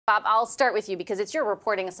Bob, I'll start with you because it's your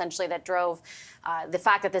reporting essentially that drove the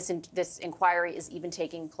fact that this inquiry is even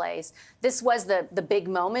taking place. This was the big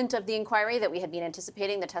moment of the inquiry that we had been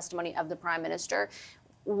anticipating, the testimony of the Prime Minister.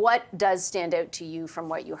 What does stand out to you from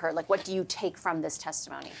what you heard? Like, what do you take from this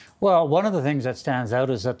testimony? Well, one of the things that stands out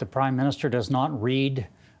is that the Prime Minister does not read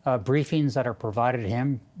briefings that are provided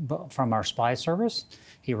him from our spy service.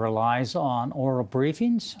 He relies on oral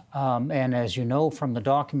briefings. And as you know from the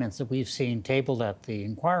documents that we've seen tabled at the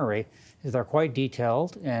inquiry, they're quite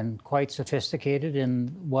detailed and quite sophisticated in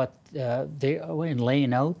what in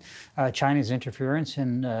laying out China's interference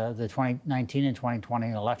in the 2019 and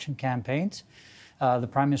 2020 election campaigns. The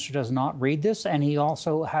Prime Minister does not read this, and he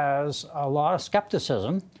also has a lot of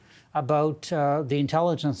skepticism about the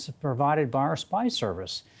intelligence provided by our spy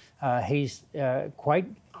service. He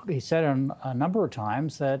said a number of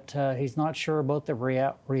times that he's not sure about the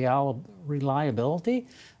reliability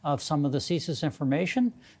of some of the CSIS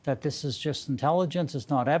information, that this is just intelligence, it's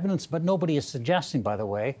not evidence, but nobody is suggesting, by the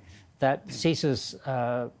way, that CSIS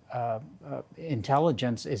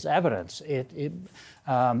intelligence is evidence.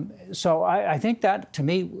 So I think that, to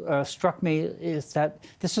me, struck me is that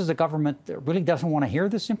this is a government that really doesn't want to hear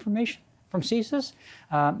this information from CSIS.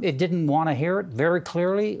 It didn't want to hear it very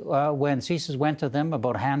clearly when CSIS went to them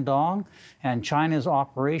about Han Dong and China's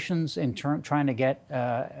operations in trying to get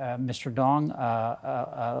Mr. Dong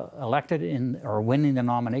elected or winning the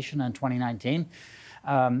nomination in 2019.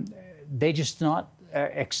 They just did not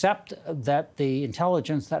accept that the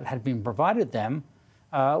intelligence that had been provided them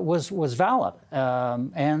was valid.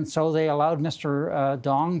 And so they allowed Mr.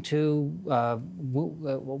 Dong to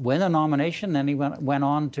win a nomination, and he went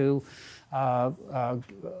on to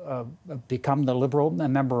become the Liberal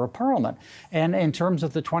Member of Parliament. And in terms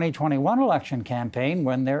of the 2021 election campaign,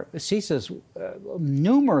 when CSIS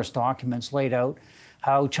numerous documents laid out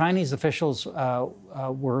how Chinese officials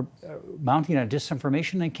were mounting a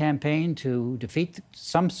disinformation campaign to defeat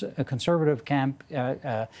some conservative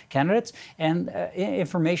candidates, and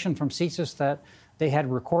information from CSIS that they had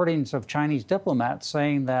recordings of Chinese diplomats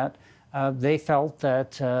saying that they felt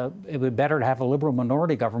that it would be better to have a Liberal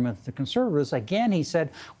minority government than the Conservatives. Again, he said,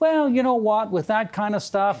 well, you know what, with that kind of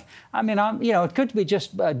stuff, I mean, it could be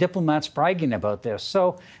just diplomats bragging about this.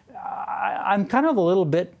 So I'm kind of a little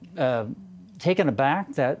bit taken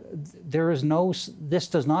aback that this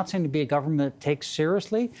does not seem to be a government that takes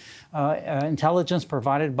seriously intelligence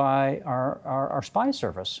provided by our spy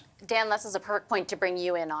service. Dan, this is a perfect point to bring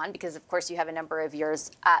you in on because, of course, you have a number of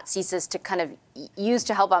years at CSIS to kind of use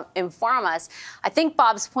to help inform us. I think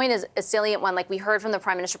Bob's point is a salient one. Like we heard from the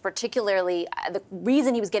Prime Minister, particularly the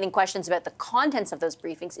reason he was getting questions about the contents of those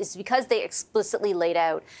briefings is because they explicitly laid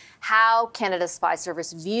out how Canada's spy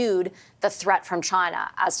service viewed the threat from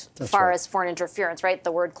China as far as foreign interference, right?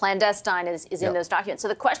 The word clandestine is in those documents. So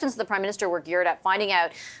the questions of the Prime Minister were geared at finding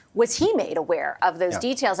out, was he made aware of those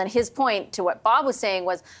details? And his point to what Bob was saying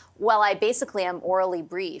was, well, I basically am orally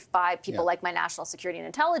briefed by people like my National Security and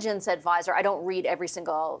Intelligence Advisor. I don't read every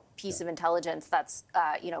single piece of intelligence that's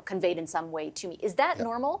conveyed in some way to me. Is that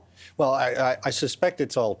normal? Well, I suspect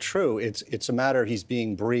it's all true. It's a matter he's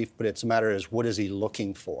being briefed, but it's a matter of what is he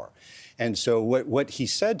looking for. And so what he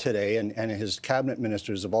said today, and his cabinet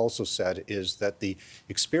ministers have also said, is that the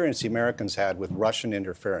experience the Americans had with Russian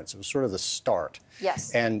interference, it was sort of the start.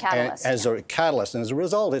 Yes, catalyst. And as a catalyst. And as a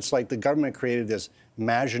result, it's like the government created this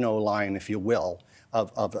Maginot Line, if you will,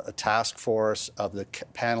 of a task force, of the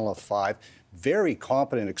panel of 5, very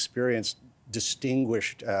competent, experienced,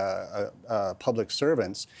 distinguished public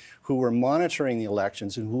servants who were monitoring the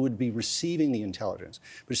elections and who would be receiving the intelligence.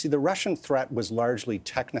 But you see, the Russian threat was largely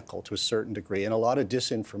technical to a certain degree and a lot of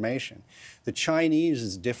disinformation. The Chinese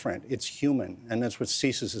is different. It's human. And that's what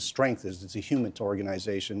CSIS's strength is. It's a human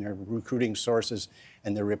organization. They're recruiting sources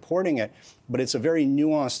and they're reporting it. But it's a very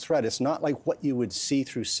nuanced threat. It's not like what you would see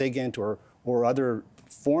through SIGINT or other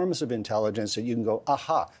forms of intelligence that you can go,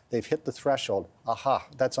 aha, they've hit the threshold. Aha,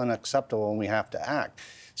 that's unacceptable and we have to act.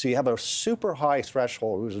 So you have a super high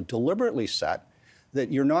threshold, which is deliberately set, that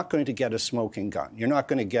you're not going to get a smoking gun. You're not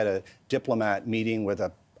going to get a diplomat meeting with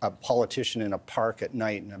a politician in a park at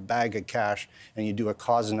night and a bag of cash, and you do a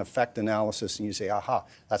cause and effect analysis and you say, aha,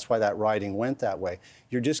 that's why that riding went that way.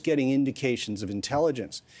 You're just getting indications of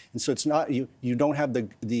intelligence. And so it's not, you don't have the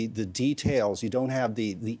details, you don't have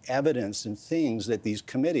the evidence and things that these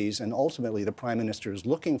committees and ultimately the Prime Minister is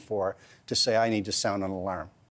looking for to say, I need to sound an alarm.